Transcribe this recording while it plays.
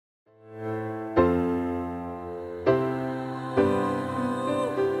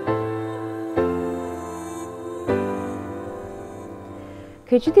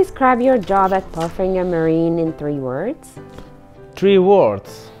Could you describe your job at PALFINGER Marine in 3 words? 3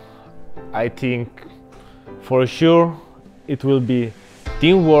 words. I think for sure it will be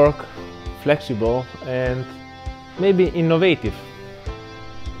teamwork, flexible and maybe innovative.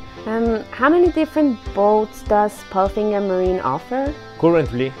 How many different boats does PALFINGER Marine offer?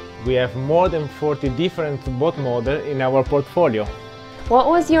 Currently, we have more than 40 different boat models in our portfolio. What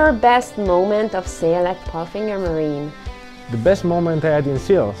was your best moment of sail at PALFINGER Marine? The best moment I had in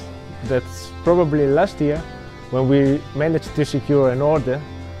sales, that's probably last year when we managed to secure an order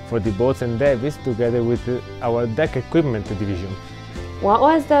for the boats and davits together with our deck equipment division. What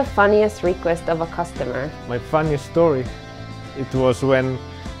was the funniest request of a customer? My funniest story, it was when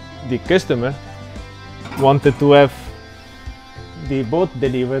the customer wanted to have the boat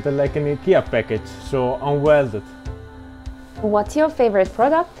delivered like an IKEA package, so unwelded. What's your favorite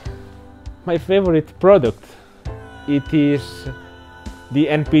product? My favorite product, it is the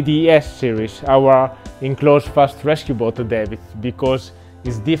NPDS series, our enclosed fast rescue boat David, because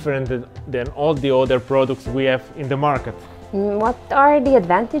it's different than all the other products we have in the market. What are the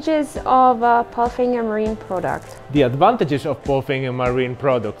advantages of a PALFINGER Marine product? The advantages of PALFINGER Marine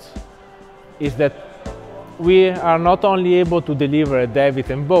products is that we are not only able to deliver a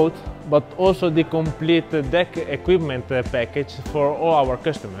davit and boat, but also the complete deck equipment package for all our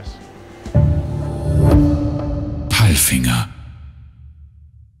customers. PALFINGER.